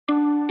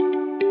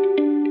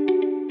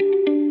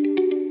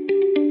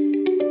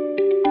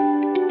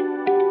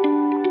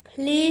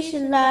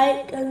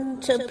like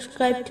and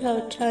subscribe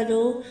to our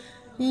channel.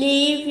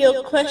 Leave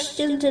your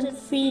questions and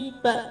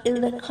feedback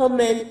in the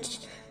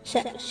comments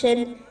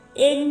section.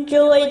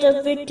 Enjoy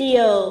the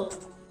video.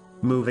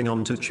 Moving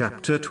on to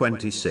chapter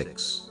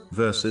 26,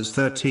 verses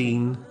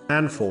 13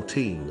 and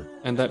 14.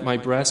 And that my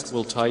breast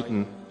will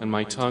tighten, and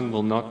my tongue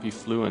will not be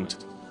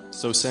fluent.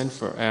 So send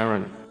for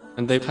Aaron.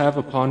 And they have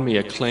upon me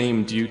a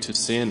claim due to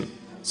sin,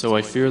 so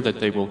I fear that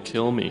they will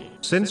kill me.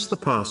 Since the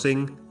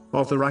passing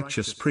of the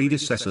righteous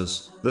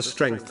predecessors, the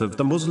strength of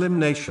the Muslim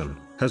nation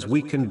has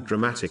weakened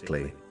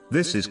dramatically.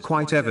 This is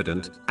quite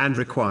evident, and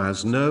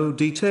requires no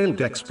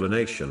detailed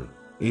explanation.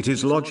 It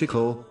is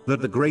logical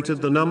that the greater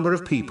the number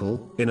of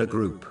people in a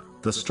group,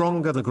 the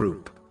stronger the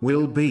group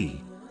will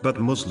be. But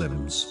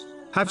Muslims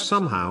have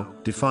somehow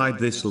defied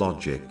this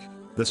logic.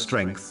 The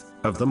strength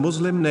of the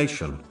Muslim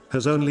nation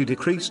has only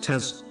decreased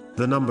as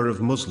the number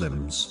of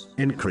Muslims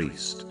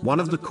increased. One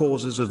of the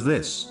causes of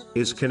this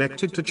is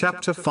connected to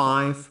chapter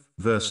 5,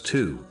 verse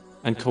 2.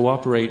 And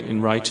cooperate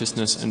in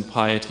righteousness and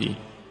piety,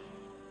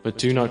 but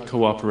do not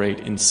cooperate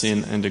in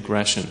sin and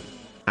aggression.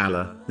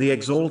 Allah, the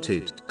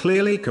Exalted,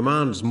 clearly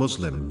commands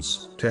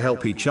Muslims to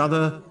help each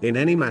other in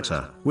any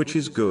matter which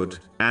is good,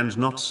 and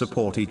not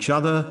support each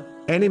other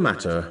any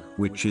matter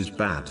which is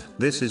bad.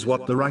 This is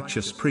what the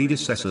righteous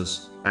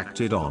predecessors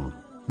acted on.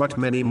 But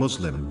many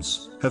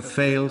Muslims have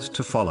failed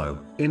to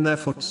follow in their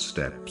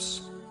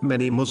footsteps.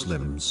 Many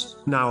Muslims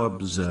now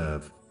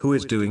observe who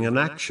is doing an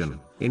action,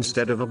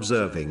 instead of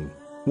observing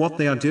what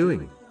they are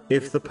doing.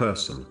 If the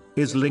person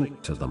is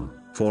linked to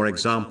them, for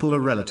example a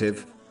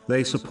relative,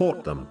 they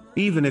support them,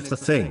 even if the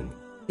thing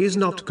is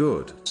not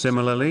good.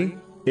 Similarly,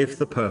 if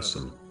the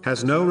person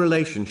has no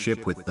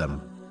relationship with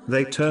them,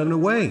 they turn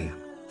away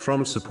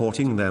from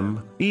supporting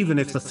them, even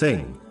if the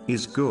thing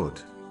is good.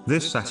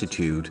 This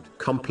attitude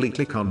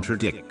completely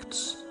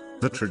contradicts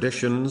the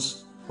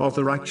traditions of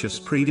the righteous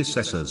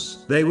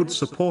predecessors. They would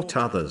support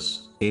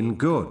others in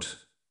good,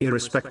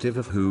 irrespective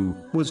of who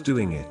was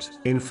doing it.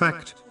 In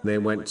fact, they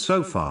went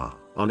so far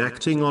on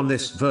acting on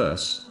this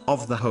verse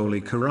of the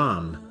Holy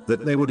Quran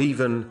that they would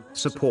even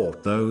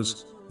support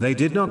those they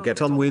did not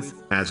get on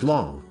with, as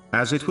long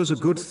as it was a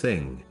good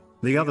thing.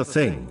 The other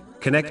thing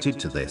connected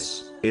to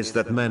this is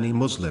that many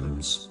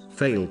Muslims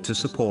failed to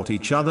support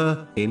each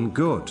other in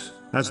good,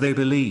 as they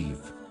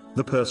believe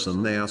the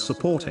person they are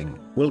supporting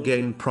will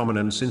gain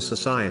prominence in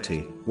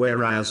society,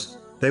 whereas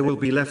they will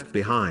be left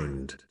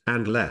behind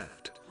and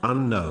left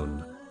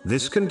unknown.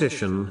 This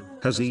condition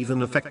has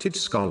even affected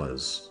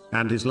scholars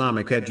and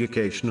Islamic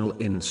educational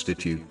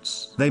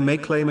institutes. They may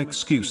claim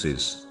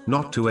excuses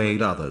not to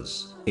aid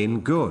others in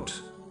good,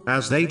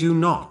 as they do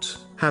not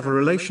have a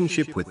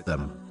relationship with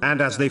them,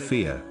 and as they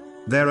fear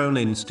their own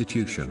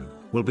institution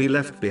will be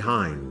left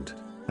behind,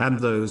 and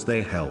those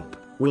they help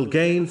will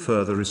gain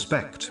further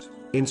respect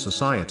in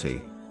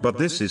society. But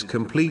this is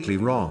completely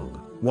wrong.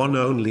 One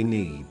only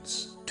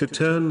needs to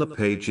turn the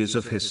pages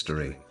of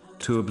history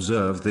to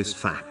observe this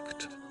fact.